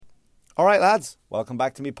All right, lads, welcome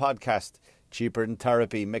back to me podcast, Cheaper Than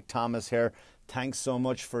Therapy. Mick Thomas here. Thanks so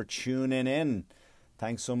much for tuning in.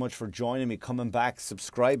 Thanks so much for joining me, coming back,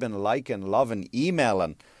 subscribing, liking, loving,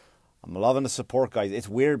 emailing. I'm loving the support, guys. It's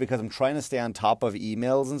weird because I'm trying to stay on top of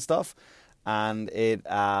emails and stuff, and it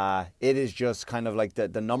is just kind of like the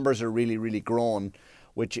numbers are really, really growing,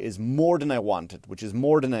 which is more than I wanted, which is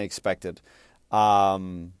more than I expected.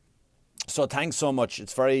 So thanks so much.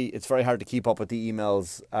 It's very hard to keep up with the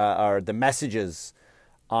emails or the messages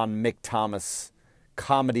on Mick Thomas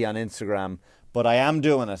Comedy on Instagram, but I am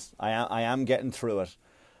doing it. I am getting through it.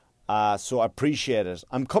 So I appreciate it.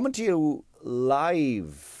 I'm coming to you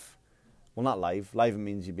live. Well, not live. Live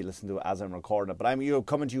means you'd be listening to it as I'm recording it, but I'm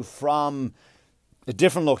coming to you from a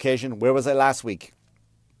different location. Where was I last week?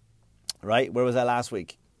 Right? Where was I last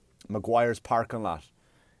week? Maguire's parking lot.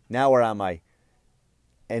 Now where am I?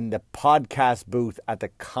 In the podcast booth at the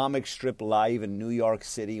Comic Strip Live in New York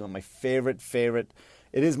City, one of my favorite,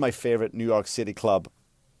 it is my favorite New York City club.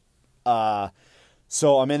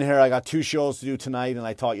 So I'm in here, I got 2 shows to do tonight, and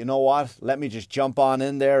I thought, you know what, let me just jump on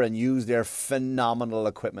in there and use their phenomenal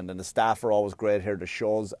equipment, and the staff are always great here, the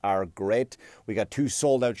shows are great. We got 2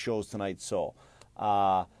 sold out shows tonight, so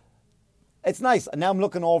it's nice. And now I'm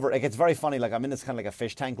looking over, like, it's very funny, like I'm in this kind of like a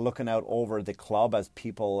fish tank looking out over the club as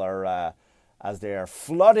people are as they're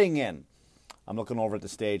flooding in. I'm looking over at the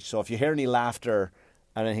stage. So if you hear any laughter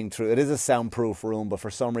and anything through, it is a soundproof room, but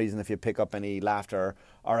for some reason, if you pick up any laughter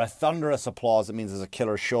or a thunderous applause, it means there's a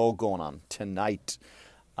killer show going on tonight.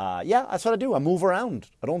 Yeah, that's what I do. I move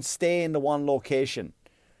around. I don't stay in the one location,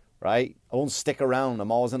 right? I don't stick around.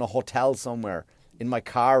 I'm always in a hotel somewhere, in my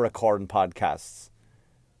car recording podcasts,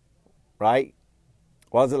 right?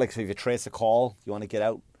 What is it like? So if you trace a call, you want to get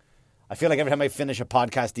out? I feel like every time I finish a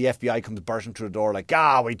podcast, the FBI comes bursting through the door like,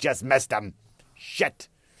 we just missed them. Shit.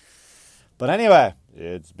 But anyway,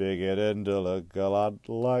 it's beginning to look a lot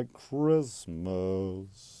like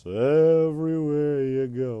Christmas everywhere you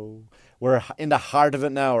go. We're in the heart of it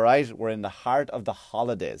now, right? We're in the heart of the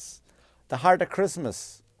holidays. The heart of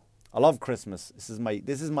Christmas. I love Christmas. This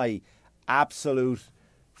is my absolute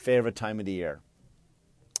favorite time of the year.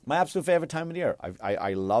 My absolute favorite time of the year.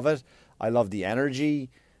 I love it. I love the energy.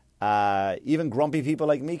 Even grumpy people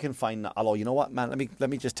like me can find, although, you know what, man,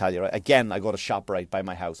 let me just tell you, right? Again, I go to ShopRite by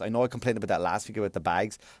my house. I know I complained about that last week about the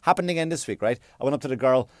bags. Happened again this week, right? I went up to the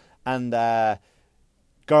girl and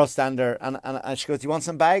girl stand there and she goes, do you want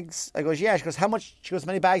some bags? I goes, yeah. She goes, how much? She goes, how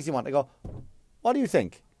many bags do you want? I go, what do you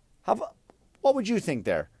think? What would you think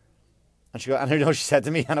there? And she goes, and you know, she said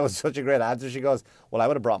to me, and it was such a great answer. She goes, well, I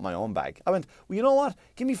would have brought my own bag. I went, well, you know what?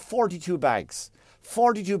 Give me 42 bags.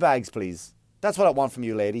 42 bags, please. That's what I want from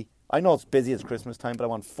you, lady. I know it's busy, it's Christmas time, but I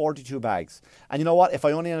want 42 bags. And you know what? If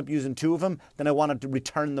I only end up using 2 of them, then I want to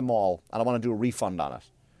return them all, and I want to do a refund on it.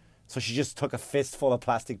 So she just took a fistful of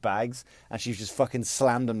plastic bags, and she just fucking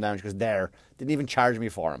slammed them down. She goes, there. Didn't even charge me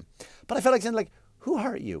for them. But I felt like saying, like, who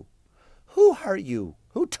hurt you? Who hurt you?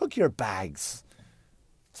 Who took your bags?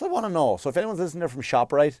 So I want to know. So if anyone's listening there from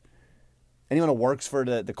ShopRite, anyone who works for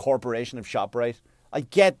the corporation of ShopRite, I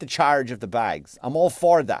get the charge of the bags. I'm all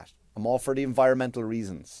for that. I'm all for the environmental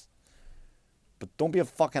reasons. But don't be a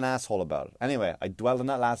fucking asshole about it. Anyway, I dwelled on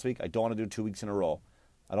that last week. I don't want to do 2 weeks in a row.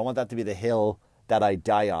 I don't want that to be the hill that I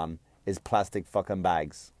die on, is plastic fucking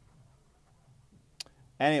bags.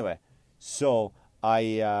 Anyway, so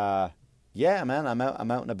yeah, man, I'm out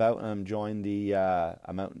and about, and I'm enjoying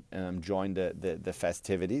the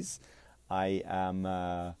festivities.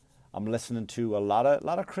 I'm listening to a lot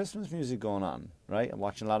of Christmas music going on, right? I'm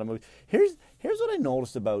watching a lot of movies. Here's what I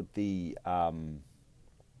noticed about the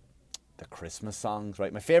Christmas songs,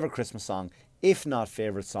 right? My favorite Christmas song, if not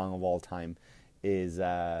favorite song of all time, is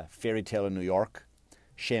Fairy Tale in New York,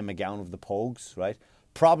 Shane MacGowan of the Pogues, right?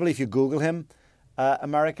 Probably if you Google him,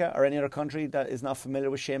 America or any other country that is not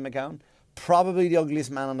familiar with Shane MacGowan, probably the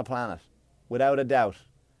ugliest man on the planet, without a doubt.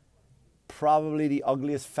 Probably the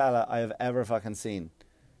ugliest fella I have ever fucking seen.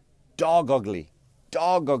 Dog ugly.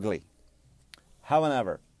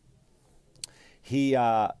 However,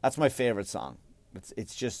 that's my favorite song.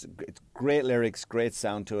 It's great lyrics, great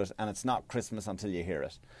sound to it, and it's not Christmas until you hear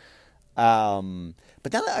it.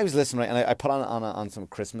 But then I was listening, right, and I put on some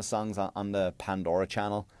Christmas songs on the Pandora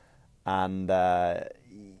channel, and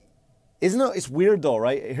isn't it? It's weird though,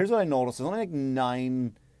 right? Here's what I noticed: there's only like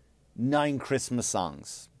nine Christmas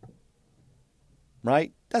songs,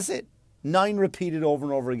 right? That's it. 9 repeated over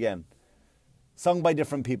and over again, sung by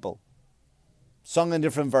different people, sung in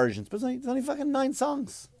different versions, but there's only fucking 9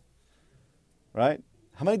 songs. Right?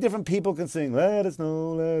 How many different people can sing "Let It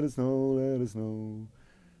Snow, Let It Snow, Let It Snow"?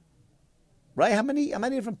 Right? How many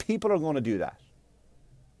different people are going to do that?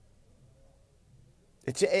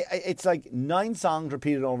 It's like 9 songs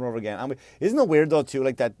repeated over and over again. And isn't it weird though too,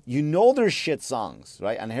 like that? You know there's shit songs,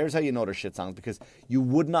 right? And here's how you know there's shit songs, because you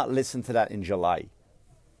would not listen to that in July,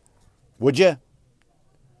 would you?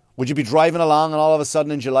 Would you be driving along and all of a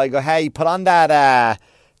sudden in July go, hey, put on that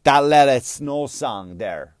Let It Snow song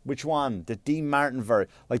there? Which one? The Dean Martin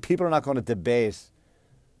version? Like, people are not going to debate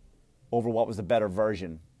over what was the better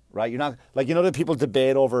version, right? You're not, like, you know that people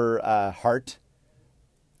debate over Hurt,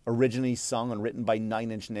 originally sung and written by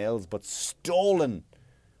Nine Inch Nails, but stolen.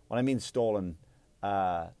 When I mean stolen,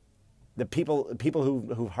 the people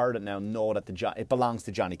who've heard it now know that it belongs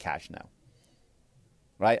to Johnny Cash now,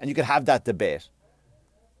 right? And you could have that debate.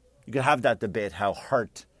 You could have that debate how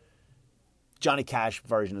Hurt, Johnny Cash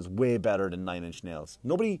version is way better than Nine Inch Nails.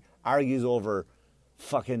 Nobody argues over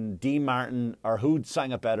fucking Dean Martin, or who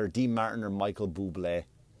sang it better, Dean Martin or Michael Bublé.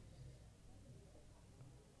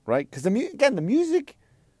 Right? Because the music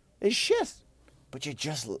is shit. But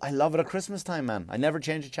I love it at Christmas time, man. I never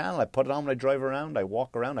change the channel. I put it on when I drive around. I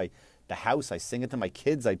walk around. The house, I sing it to my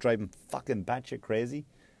kids. I drive them fucking batshit crazy.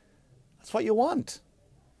 That's what you want.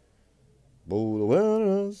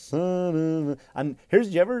 And do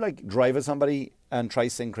you ever like drive with somebody and try to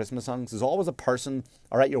sing Christmas songs? There's always a person,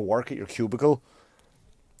 or at your work, at your cubicle,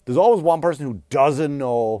 there's always one person who doesn't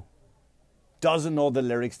know the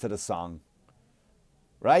lyrics to the song,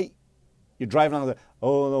 right? You're driving along,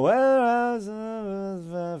 oh,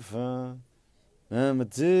 I'm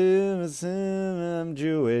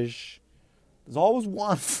Jewish. There's always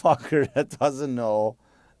one fucker that doesn't know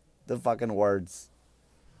the fucking words.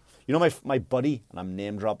 You know my buddy, and I'm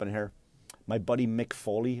name dropping here, my buddy Mick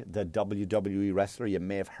Foley, the WWE wrestler, you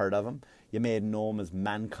may have heard of him. You may know him as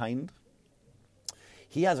Mankind.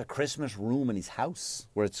 He has a Christmas room in his house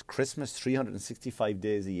where it's Christmas 365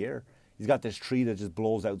 days a year. He's got this tree that just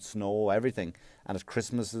blows out snow, everything. And it's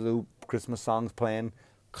Christmas songs playing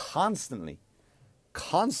constantly.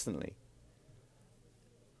 Constantly.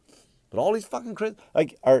 But all these fucking what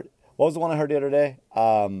was the one I heard the other day?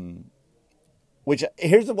 Which,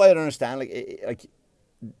 here's the way I don't understand. Like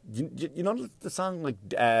you know the song, like,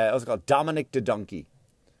 what's it called? Dominic the Donkey.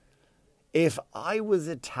 If I was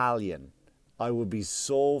Italian, I would be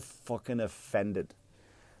so fucking offended.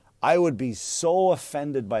 I would be so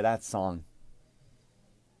offended by that song.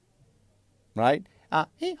 Right?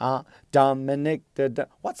 Dominic the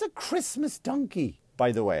What's a Christmas donkey,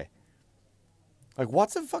 by the way? Like,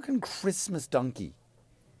 what's a fucking Christmas donkey?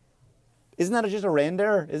 Isn't that just a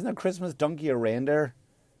reindeer? Isn't a Christmas donkey a reindeer?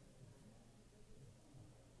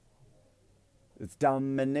 It's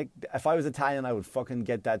Dominic. If I was Italian, I would fucking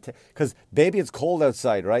get that. Because Baby It's Cold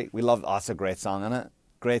Outside, right? We love, it's a great song, isn't it?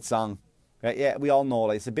 Great song. Right? Yeah, we all know,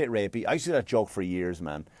 like, it's a bit rapey. I used to do that joke for years,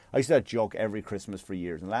 man. I used to do that joke every Christmas for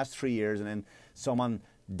years. In the last 3 years, and then someone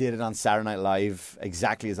did it on Saturday Night Live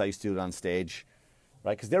exactly as I used to do it on stage.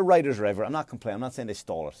 Right, because they're writers or whatever. I'm not complaining. I'm not saying they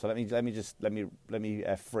stole it. So let me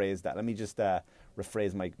phrase that. Let me just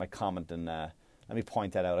rephrase my comment and let me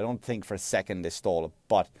point that out. I don't think for a second they stole it,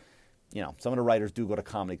 but you know, some of the writers do go to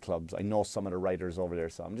comedy clubs. I know some of the writers over there,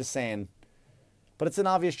 so I'm just saying. But it's an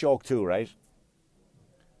obvious joke too, right?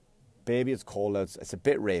 Baby It's Cold Out. It's a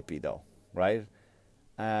bit rapey though, right?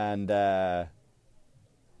 And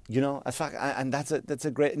you know, and that's a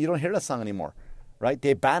great. And you don't hear that song anymore. Right?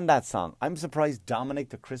 They banned that song. I'm surprised Dominic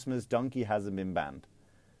the Christmas Donkey hasn't been banned.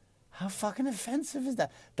 How fucking offensive is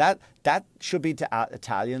that? That should be to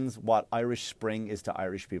Italians what Irish Spring is to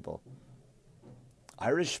Irish people.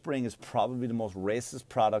 Irish Spring is probably the most racist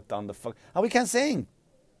product on the fuck. And we can't sing.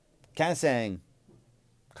 Can't sing.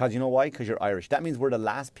 Because you know why? Because you're Irish. That means we're the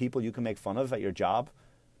last people you can make fun of at your job,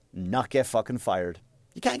 not get fucking fired.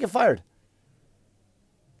 You can't get fired.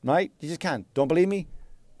 Right? You just can't. Don't believe me?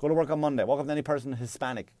 Go to work on Monday. Walk up to any person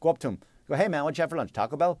Hispanic. Go up to him. Go, hey man, what you have for lunch?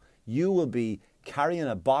 Taco Bell? You will be carrying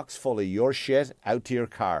a box full of your shit out to your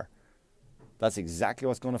car. That's exactly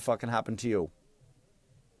what's going to fucking happen to you.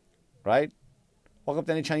 Right? Walk up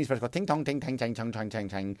to any Chinese person. Go ting tong ting ting ting ting ting ting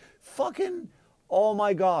ting. Fucking, oh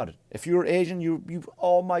my God. If you were Asian, you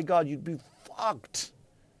oh my God, you'd be fucked.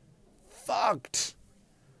 Fucked.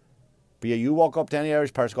 But yeah, you walk up to any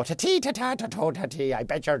Irish person, go, ta-tee, ta-ta, ta-to, ta-tee, I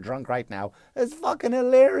bet you're drunk right now. It's fucking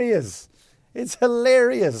hilarious. It's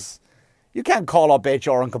hilarious. You can't call up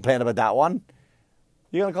HR and complain about that one.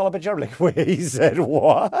 You're going to call up HR like, wait, he said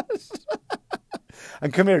what?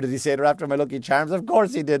 And come here, did he say it after my Lucky Charms? Of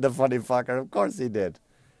course he did, the funny fucker. Of course he did.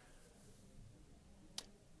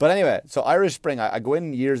 But anyway, so Irish Spring, I go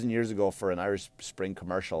in years and years ago for an Irish Spring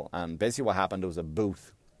commercial, and basically what happened, there was a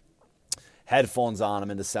booth. Headphones on,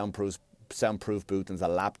 I'm in the soundproof booth, and there's a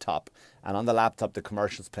laptop, and on the laptop the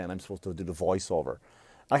commercial's playing. I'm supposed to do the voiceover,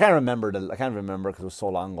 I can't remember because it was so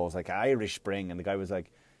long ago. It was like Irish Spring, and the guy was like,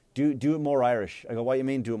 "Do it more Irish." I go, "What do you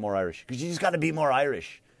mean, do it more Irish?" Because you just got to be more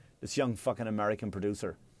Irish. This young fucking American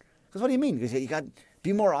producer. Because what do you mean? Because you got to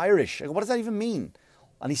be more Irish. I go, "What does that even mean?"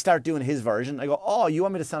 And he started doing his version. I go, "Oh, you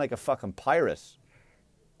want me to sound like a fucking pirate?"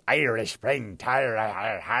 Irish Spring,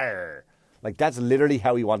 tire. Like that's literally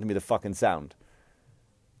how he wanted me to fucking sound.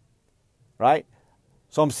 Right?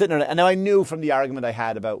 So I'm sitting there, and now I knew from the argument I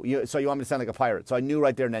had about, so you want me to sound like a pirate. So I knew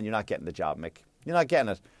right there and then, you're not getting the job, Mick. You're not getting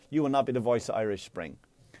it. You will not be the voice of Irish Spring.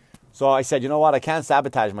 So I said, you know what? I can't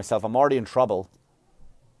sabotage myself. I'm already in trouble.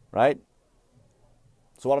 Right?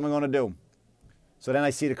 So what am I going to do? So then I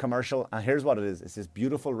see the commercial, and here's what it is. It's this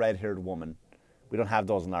beautiful red-haired woman. We don't have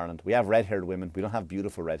those in Ireland. We have red-haired women. We don't have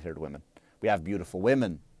beautiful red-haired women. We have beautiful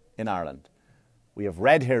women in Ireland. We have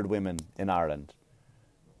red-haired women in Ireland.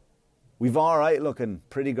 We've all right looking,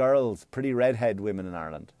 pretty girls, pretty redhead women in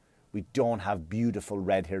Ireland. We don't have beautiful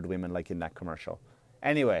red-haired women like in that commercial.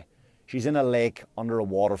 Anyway, she's in a lake under a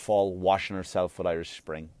waterfall washing herself with Irish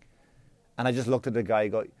Spring. And I just looked at the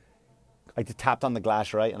guy, I just tapped on the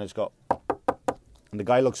glass, right? And I just go, and the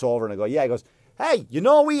guy looks over and I go, yeah, he goes, hey,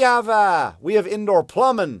 we have indoor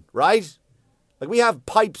plumbing, right? Like we have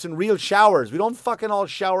pipes and real showers. We don't fucking all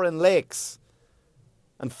shower in lakes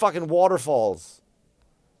and fucking waterfalls.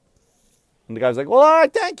 And the guy was like, well, all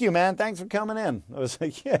right, thank you, man. Thanks for coming in. I was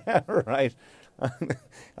like, yeah, right. I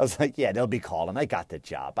was like, yeah, they'll be calling. I got the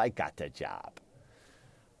job.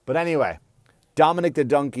 But anyway, Dominic the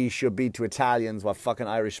Donkey should be to Italians what fucking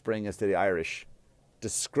Irish Spring is to the Irish.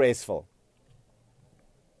 Disgraceful.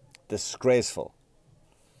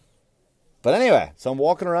 But anyway, so I'm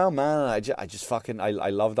walking around, man, and I just fucking, I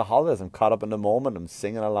love the holidays. I'm caught up in the moment. I'm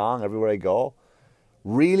singing along everywhere I go.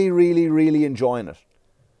 Really, really, really enjoying it.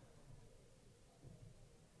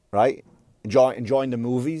 Right? Enjoying the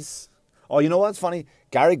movies. Oh, you know what's funny?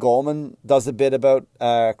 Gary Goldman does a bit about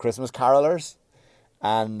Christmas carolers.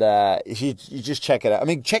 And you just check it out. I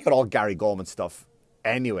mean, check out all Gary Goldman stuff.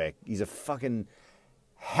 Anyway, he's a fucking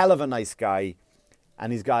hell of a nice guy.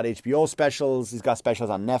 And he's got HBO specials. He's got specials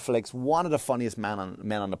on Netflix. One of the funniest men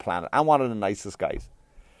on the planet. And one of the nicest guys.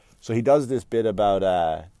 So he does this bit about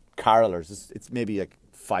carolers. It's maybe like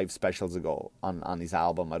 5 specials ago on his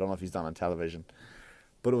album. I don't know if he's done on television.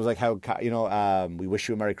 But it was like how, we wish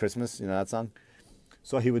you a Merry Christmas, that song.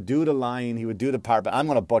 So he would do the line, he would do the part, but I'm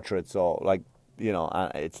going to butcher it. So like,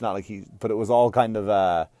 it's not like but it was all kind of,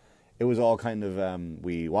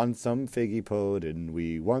 we want some figgy pudding,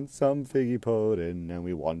 and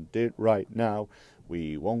we want it right now.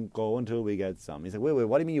 We won't go until we get some. He's like, wait,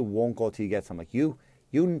 what do you mean you won't go till you get some? Like you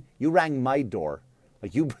rang my door.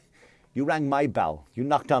 Like you rang my bell. You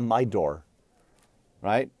knocked on my door.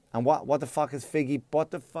 Right? And what the fuck is a figgy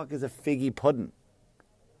pudding?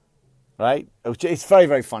 Right? It's very,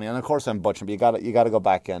 very funny. And of course I'm butchering, but you gotta go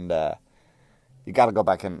back and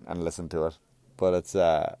listen to it. But it's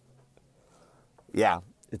man.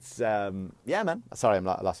 Sorry,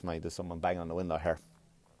 there's someone banging on the window here.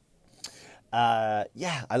 I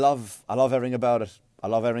love everything about it. I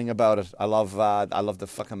love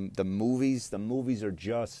the movies. The movies are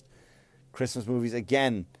just Christmas movies.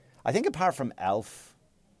 Again, I think apart from Elf,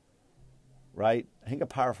 right? I think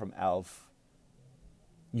apart from Elf,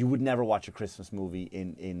 you would never watch a Christmas movie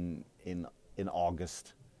in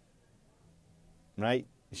August. Right?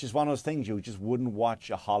 It's just one of those things, you just wouldn't watch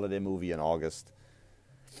a holiday movie in August.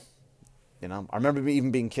 I remember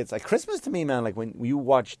even being kids. Like Christmas to me, man, like when you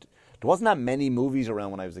watched, there wasn't that many movies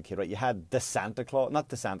around when I was a kid, right? You had not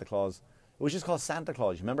the Santa Claus. It was just called Santa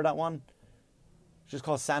Claus. You remember that one? It was just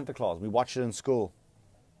called Santa Claus. We watched it in school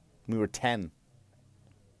when we were 10.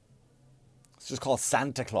 It's just called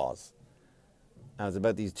Santa Claus. And it was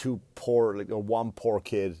about these one poor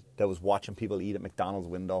kid that was watching people eat at McDonald's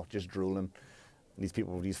window, just drooling. And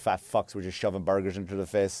these fat fucks were just shoving burgers into their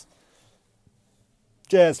face.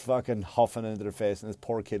 Just fucking huffing into their face. And this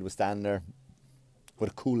poor kid was standing there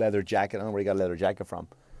with a cool leather jacket. I don't know where he got a leather jacket from.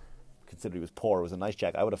 Considering he was poor, it was a nice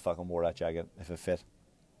jacket. I would have fucking wore that jacket if it fit.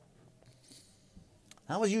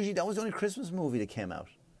 That was the only Christmas movie that came out.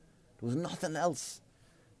 There was nothing else.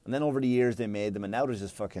 And then over the years they made them, and now there's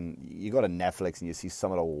just fucking, you go to Netflix and you see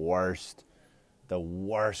some of the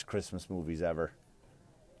worst Christmas movies ever.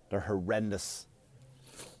 They're horrendous.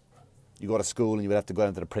 You go to school and you would have to go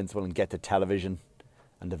down to the principal and get the television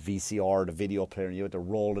and the VCR, the video player, and you had to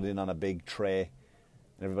roll it in on a big tray.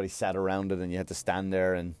 And everybody sat around it and you had to stand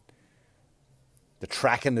there and the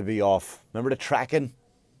tracking to be off. Remember the tracking?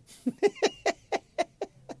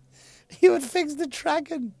 You would fix the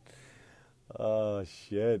tracking. Oh,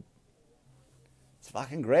 shit. It's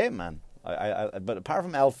fucking great, man. But apart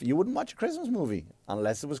from Elf, you wouldn't watch a Christmas movie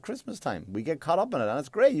unless it was Christmas time. We get caught up in it, and it's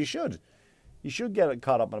great. You should. You should get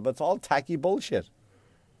caught up in it, but it's all tacky bullshit.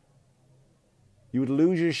 You would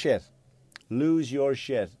lose your shit. Lose your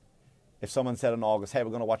shit if someone said in August, hey, we're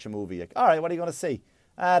going to watch a movie. Like, all right, what are you going to see?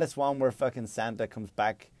 This one where fucking Santa comes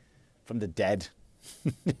back from the dead.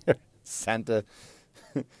 Santa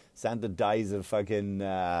dies of fucking...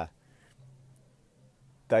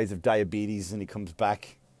 dies of diabetes and he comes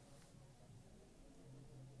back.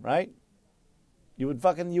 Right? You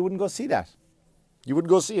wouldn't go see that. You wouldn't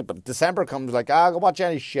go see it, but December comes like, go watch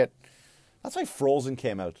any shit. That's why Frozen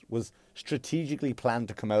came out, was strategically planned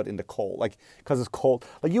to come out in the cold, like, because it's cold.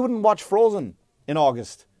 Like, you wouldn't watch Frozen in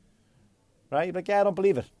August, right? You'd be like, I don't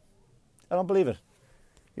believe it. I don't believe it.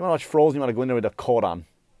 You want to watch Frozen, you want to go in there with a coat on,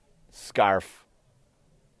 scarf.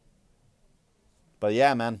 But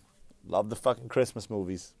yeah, man, love the fucking Christmas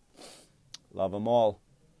movies. Love them all.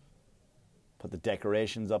 Put the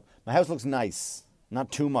decorations up. My house looks nice,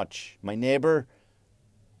 not too much. My neighbor,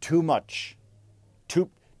 too much. Too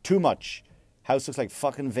much. House looks like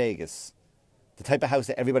fucking Vegas. The type of house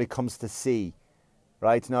that everybody comes to see.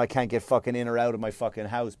 Right? Now I can't get fucking in or out of my fucking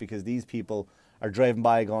house because these people are driving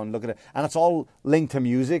by going, look at it. And it's all linked to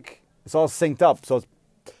music. It's all synced up. So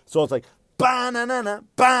it's like, ba-na-na-na,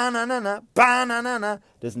 ba-na-na-na, ba-na-na-na.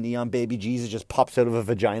 This neon baby Jesus just pops out of a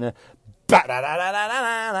vagina.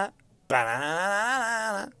 Ba-da-da-da-da-da-da,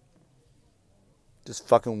 ba-da-da-da-da-da. Just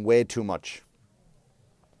fucking way too much.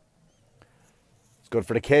 It's good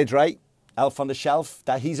for the kids, right? Elf on the Shelf,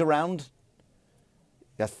 that he's around.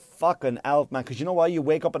 That fucking Elf, man. Because you know why? You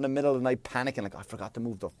wake up in the middle of the night panicking, like, I forgot to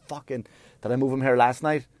move the fucking... Did I move him here last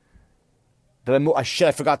night?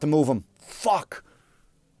 I forgot to move him. Fuck.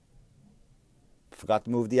 Forgot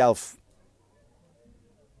to move the Elf.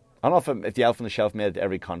 I don't know if the Elf on the Shelf made it to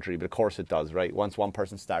every country, but of course it does, right? Once one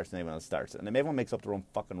person starts, then everyone else starts it. And then everyone makes up their own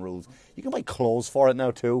fucking rules. You can buy clothes for it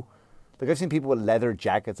now, too. Like, I've seen people with leather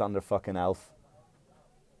jackets on their fucking Elf.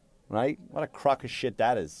 Right? What a crock of shit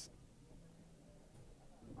that is.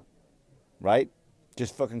 Right?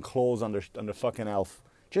 Just fucking clothes on their fucking Elf.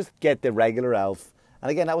 Just get the regular Elf. And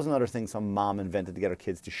again, that was another thing some mom invented to get her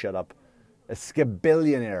kids to shut up. A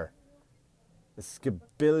skabillionaire. A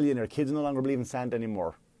skabillionaire. Kids no longer believe in Santa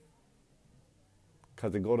anymore.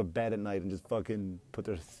 Because they go to bed at night and just fucking put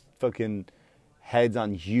their fucking heads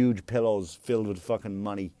on huge pillows filled with fucking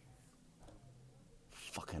money.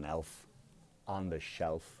 Fucking Elf. On the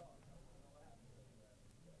shelf.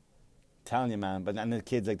 Telling you, man. But and the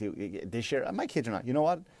kids, like, they share. My kids are not. You know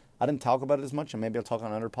what? I didn't talk about it as much, and maybe I'll talk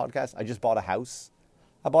on another podcast. I just bought a house.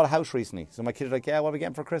 I bought a house recently. So my kids are like, yeah, what are we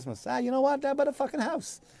getting for Christmas? You know what? How about a fucking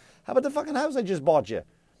house? How about the fucking house I just bought you?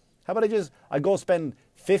 How about I go spend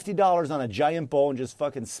 $50 on a giant bow and just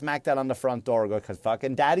fucking smack that on the front door and go, because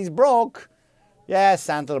fucking daddy's broke. Yeah,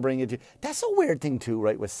 Santa will bring it to you. That's a weird thing too,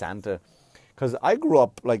 right, with Santa. Because I grew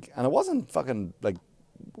up, like, and it wasn't fucking, like,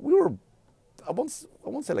 we were, I won't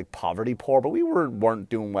say like poverty poor, but we weren't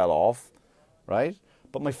doing well off, right?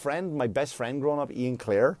 But my best friend growing up, Ian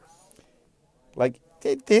Clare, like,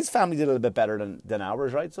 his family did a little bit better than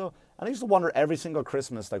ours, right? So, and I used to wonder every single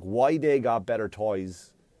Christmas, like, why they got better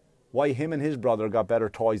toys, why him and his brother got better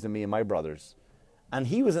toys than me and my brothers.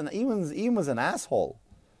 And Ian was an asshole.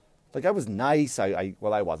 Like, I was nice.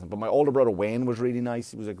 Well, I wasn't, but my older brother Wayne was really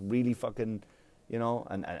nice. He was like really fucking, you know,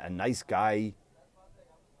 a nice guy.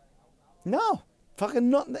 No, fucking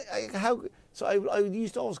nothing. How? So I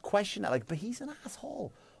used to always question that, like, but he's an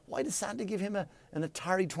asshole. Why did Santa give him an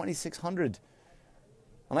Atari 2600?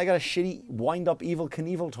 And I got a shitty wind-up Evel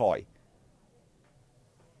Knievel toy.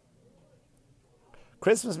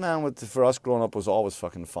 Christmas, man, for us growing up was always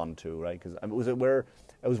fucking fun too, right? Because it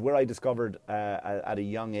was where I discovered at a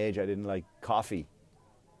young age I didn't like coffee.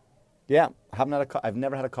 Yeah, I've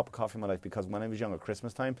never had a cup of coffee in my life, because when I was young at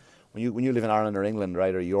Christmas time, when you live in Ireland or England,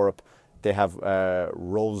 right, or Europe, they have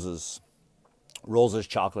Roses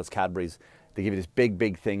chocolates, Cadbury's. They give you this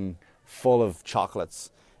big thing full of chocolates,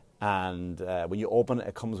 and when you open it,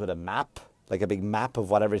 it comes with a map, like a big map of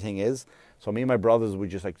what everything is. So me and my brothers would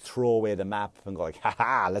just like throw away the map and go like,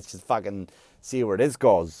 ha, let's just fucking see where this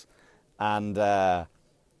goes. And so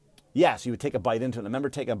you would take a bite into it. I remember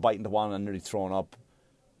taking a bite into one and nearly throwing up.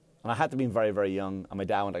 And I had to be very, very young. And my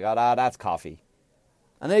dad went like, that's coffee.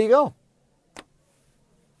 And there you go.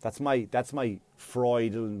 That's my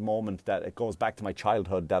Freud moment, that it goes back to my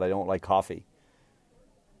childhood that I don't like coffee.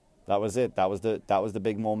 That was it. That was the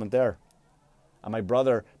big moment there. And my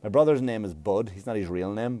brother's name is Bud. He's not his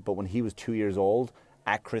real name, but when he was 2 years old,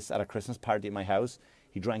 at a Christmas party at my house,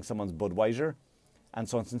 he drank someone's Budweiser. And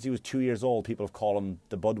so since he was 2 years old, people have called him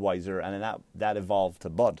the Budweiser, and then that evolved to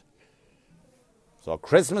Bud. So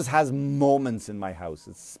Christmas has moments in my house.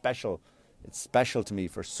 It's special. It's special to me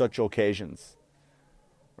for such occasions.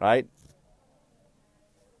 Right?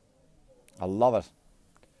 I love it.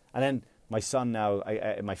 And then my son now,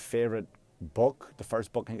 my favorite book, the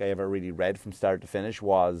first book I think I ever really read from start to finish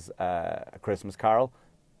was A Christmas Carol.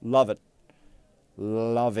 Love it.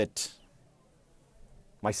 Love it.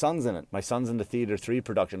 My son's in it. My son's in the Theatre 3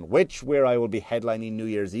 production, where I will be headlining New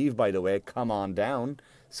Year's Eve, by the way. Come on down.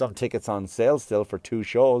 Some tickets on sale still for 2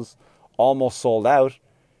 shows. Almost sold out.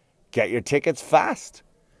 Get your tickets fast.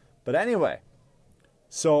 But anyway,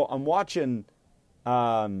 so I'm watching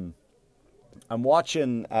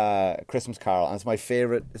Christmas Carol, and it's my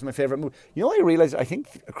favorite movie. You know, I realized I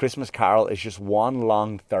think A Christmas Carol is just one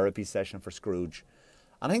long therapy session for Scrooge.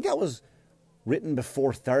 And I think that was written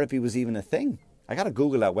before therapy was even a thing. I got to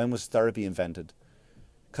Google that. When was therapy invented?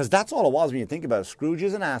 Because that's all it was when you think about it. Scrooge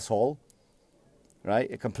is an asshole,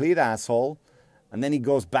 right? A complete asshole. And then he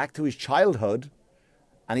goes back to his childhood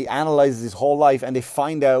and he analyzes his whole life, and they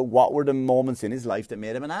find out what were the moments in his life that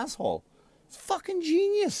made him an asshole. It's fucking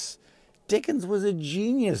genius. Dickens was a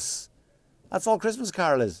genius. That's all Christmas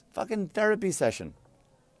Carol is. Fucking therapy session.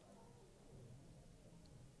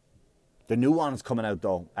 The new one is coming out,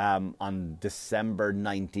 though, on December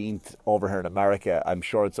 19th over here in America. I'm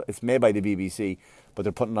sure it's made by the BBC, but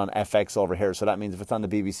they're putting it on FX over here. So that means if it's on the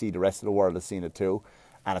BBC, the rest of the world has seen it too.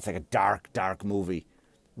 And it's like a dark, dark movie.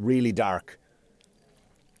 Really dark.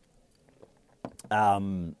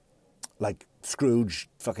 Like Scrooge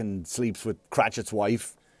fucking sleeps with Cratchit's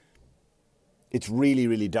wife. It's really,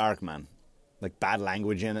 really dark, man. Like bad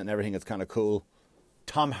language in it and everything. It's kind of cool.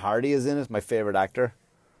 Tom Hardy is in it, my favourite actor.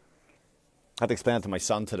 I had to explain it to my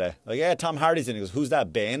son today. Like, yeah, Tom Hardy's in it. He goes, who's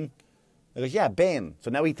that, Bane? I goes, yeah, Bane.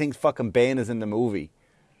 So now he thinks fucking Bane is in the movie.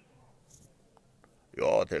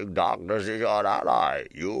 You think darkness is your ally.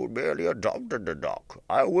 You merely adopted the dark.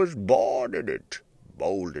 I was born in it,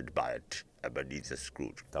 molded by it. Ebenezer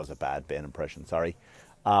Scrooge. That was a bad Bane impression, sorry.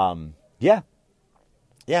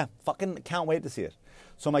 Yeah, fucking can't wait to see it.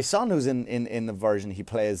 So my son, who's in the version, he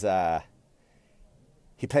plays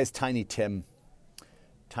Tiny Tim.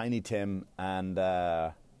 Tiny Tim, and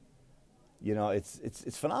you know,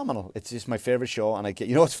 it's phenomenal. It's just my favorite show, and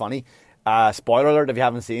you know what's funny? Spoiler alert if you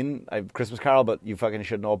haven't seen Christmas Carol, but you fucking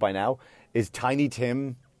should know by now. Is Tiny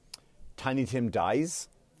Tim dies,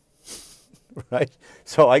 right?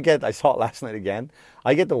 So I saw it last night again.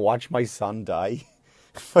 I get to watch my son die,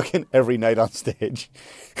 fucking every night on stage.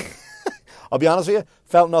 I'll be honest with you,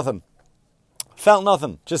 felt nothing.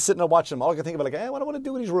 Just sitting there watching him. All I could think about, like, what I want to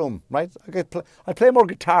do in his room, right? I'd play more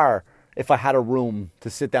guitar if I had a room to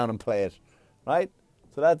sit down and play it, right?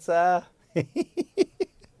 So that's, yeah,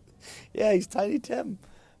 he's Tiny Tim.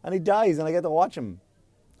 And he dies, and I get to watch him.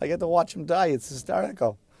 Die. It's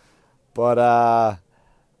hysterical. But,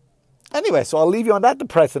 anyway, so I'll leave you on that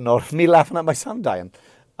depressing note of me laughing at my son dying.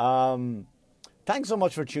 Thanks so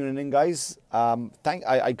much for tuning in, guys. I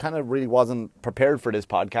kind of really wasn't prepared for this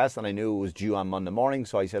podcast, and I knew it was due on Monday morning,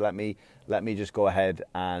 so I said, let me just go ahead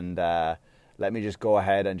and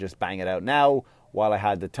just bang it out now while I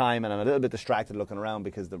had the time, and I'm a little bit distracted looking around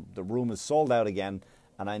because the room is sold out again,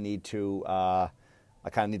 and I need to I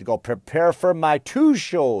kind of need to go prepare for my 2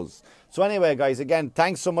 shows. So anyway, guys, again,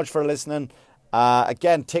 thanks so much for listening.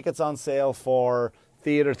 Again, tickets on sale for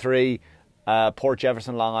Theatre 3. Port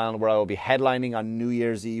Jefferson, Long Island, where I will be headlining on New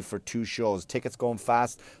Year's Eve for 2 shows. Tickets going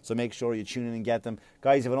fast, so make sure you tune in and get them.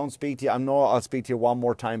 Guys, if I don't speak to you, I know I'll speak to you one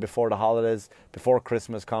more time before the holidays, before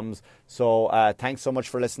Christmas comes. So thanks so much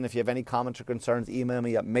for listening. If you have any comments or concerns, email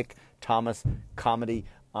me at Mick Thomas Comedy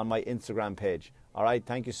on my Instagram page. All right,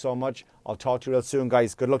 thank you so much. I'll talk to you real soon,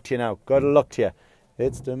 guys. Good luck to you now. Good luck to you.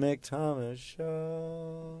 It's the Mick Thomas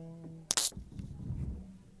Show.